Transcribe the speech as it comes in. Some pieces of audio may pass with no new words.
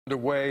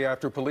Away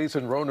after police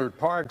in Rohnert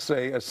Park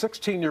say a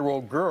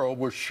 16-year-old girl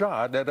was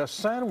shot at a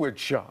sandwich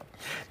shop.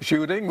 The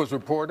shooting was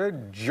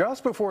reported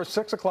just before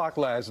 6 o'clock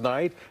last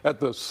night at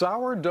the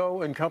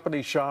Sourdough and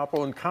Company shop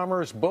on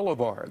Commerce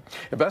Boulevard.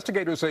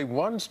 Investigators say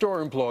one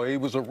store employee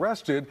was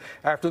arrested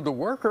after the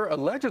worker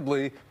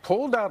allegedly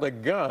pulled out a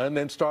gun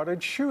and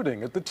started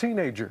shooting at the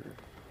teenager.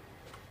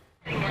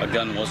 A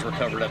gun was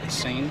recovered at the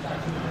scene,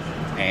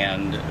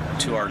 and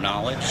to our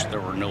knowledge, there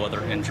were no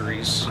other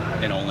injuries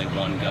and only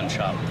one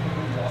gunshot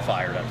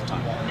fired at the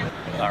time.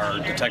 Our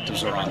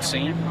detectives are on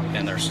scene,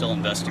 and they're still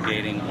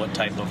investigating what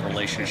type of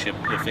relationship,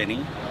 if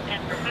any,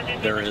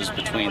 there is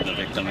between the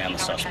victim and the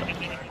suspect.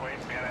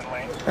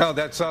 Now,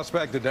 that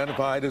suspect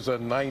identified as a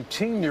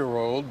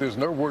 19-year-old. There's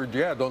no word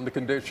yet on the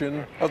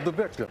condition of the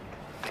victim.